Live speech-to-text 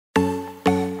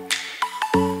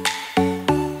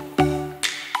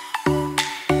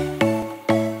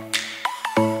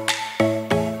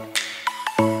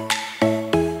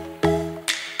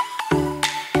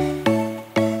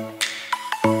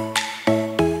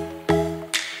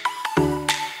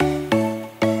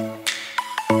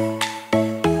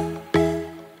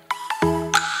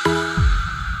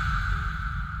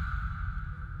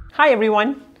Hi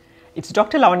everyone, it's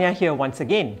Dr. Lavanya here once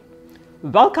again.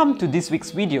 Welcome to this week's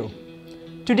video.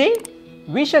 Today,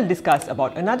 we shall discuss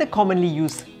about another commonly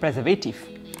used preservative,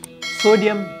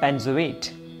 sodium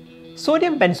benzoate.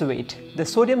 Sodium benzoate, the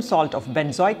sodium salt of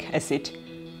benzoic acid,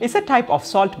 is a type of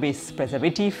salt-based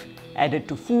preservative added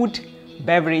to food,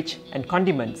 beverage and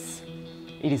condiments.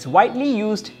 It is widely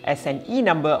used as an E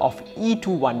number of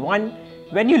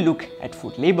E211 when you look at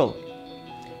food label.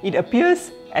 It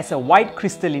appears as a white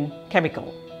crystalline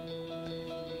chemical.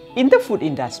 In the food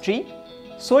industry,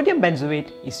 sodium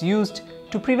benzoate is used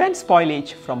to prevent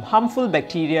spoilage from harmful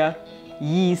bacteria,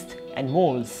 yeast and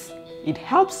molds. It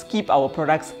helps keep our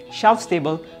products shelf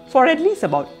stable for at least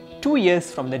about 2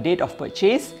 years from the date of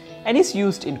purchase and is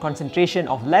used in concentration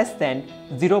of less than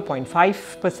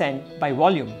 0.5% by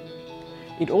volume.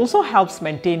 It also helps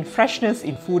maintain freshness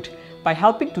in food by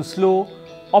helping to slow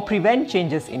or prevent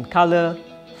changes in color,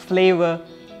 flavor,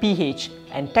 pH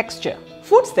and texture.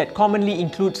 Foods that commonly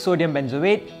include sodium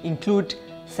benzoate include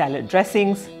salad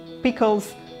dressings,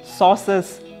 pickles,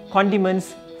 sauces,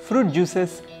 condiments, fruit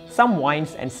juices, some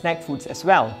wines and snack foods as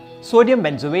well. Sodium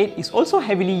benzoate is also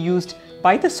heavily used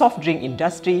by the soft drink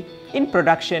industry in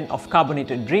production of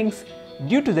carbonated drinks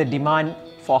due to the demand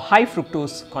for high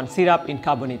fructose corn syrup in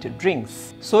carbonated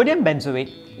drinks. Sodium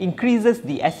benzoate increases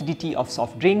the acidity of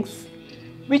soft drinks,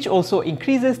 which also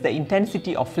increases the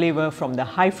intensity of flavor from the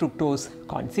high fructose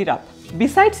corn syrup.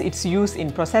 Besides its use in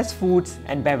processed foods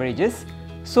and beverages,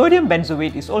 sodium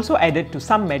benzoate is also added to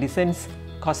some medicines,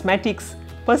 cosmetics,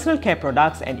 personal care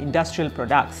products and industrial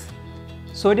products.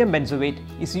 Sodium benzoate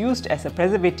is used as a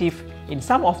preservative in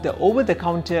some of the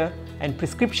over-the-counter and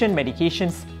prescription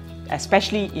medications,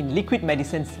 especially in liquid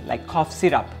medicines like cough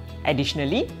syrup.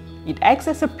 Additionally, it acts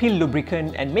as a pill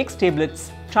lubricant and makes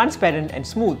tablets transparent and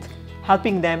smooth,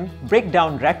 helping them break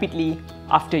down rapidly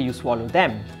after you swallow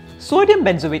them. Sodium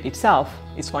benzoate itself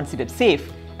is considered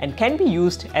safe and can be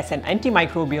used as an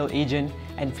antimicrobial agent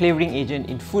and flavoring agent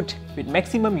in food with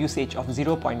maximum usage of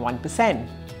 0.1%.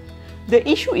 The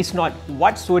issue is not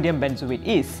what sodium benzoate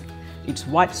is, it's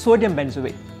what sodium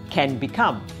benzoate can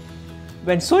become.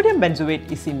 When sodium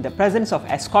benzoate is in the presence of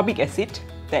ascorbic acid,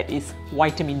 that is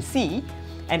vitamin C,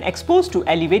 and exposed to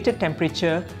elevated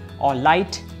temperature or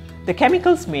light, the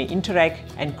chemicals may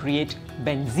interact and create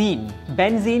benzene.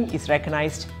 Benzene is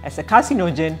recognized as a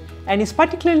carcinogen and is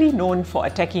particularly known for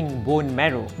attacking bone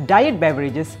marrow. Diet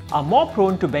beverages are more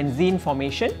prone to benzene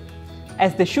formation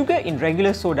as the sugar in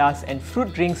regular sodas and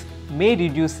fruit drinks may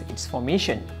reduce its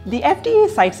formation. The FDA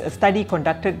cites a study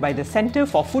conducted by the Center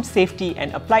for Food Safety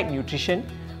and Applied Nutrition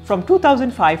from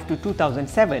 2005 to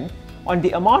 2007 on the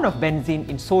amount of benzene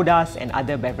in sodas and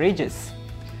other beverages.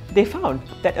 They found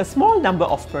that a small number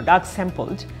of products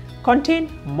sampled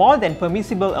contained more than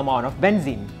permissible amount of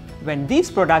benzene. When these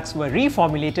products were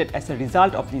reformulated as a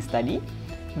result of this study,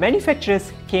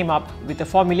 manufacturers came up with a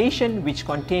formulation which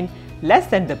contained less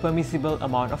than the permissible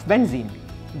amount of benzene.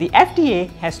 The FDA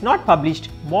has not published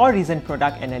more recent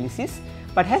product analysis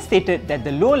but has stated that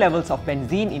the low levels of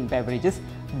benzene in beverages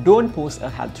don't pose a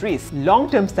health risk.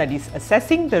 Long-term studies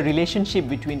assessing the relationship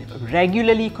between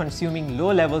regularly consuming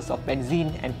low levels of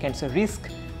benzene and cancer risk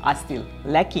are still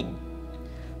lacking.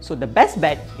 So the best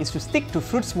bet is to stick to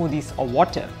fruit smoothies or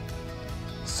water.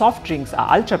 Soft drinks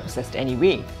are ultra-processed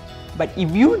anyway, but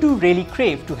if you do really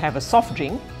crave to have a soft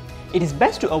drink, it is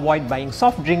best to avoid buying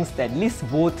soft drinks that list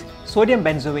both sodium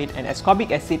benzoate and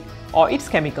ascorbic acid or its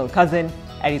chemical cousin,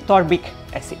 erythorbic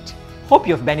acid. Hope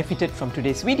you have benefited from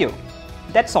today's video.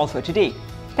 That's all for today.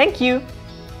 Thank you!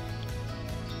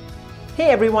 Hey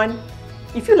everyone!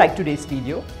 If you liked today's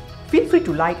video, feel free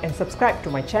to like and subscribe to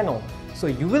my channel so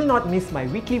you will not miss my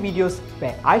weekly videos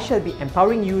where I shall be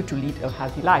empowering you to lead a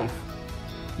healthy life.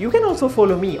 You can also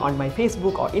follow me on my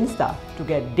Facebook or Insta to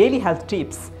get daily health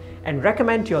tips and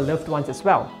recommend to your loved ones as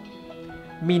well.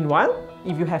 Meanwhile,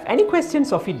 if you have any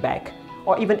questions or feedback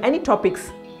or even any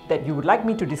topics that you would like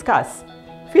me to discuss,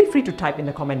 feel free to type in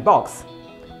the comment box.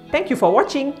 Thank you for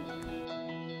watching.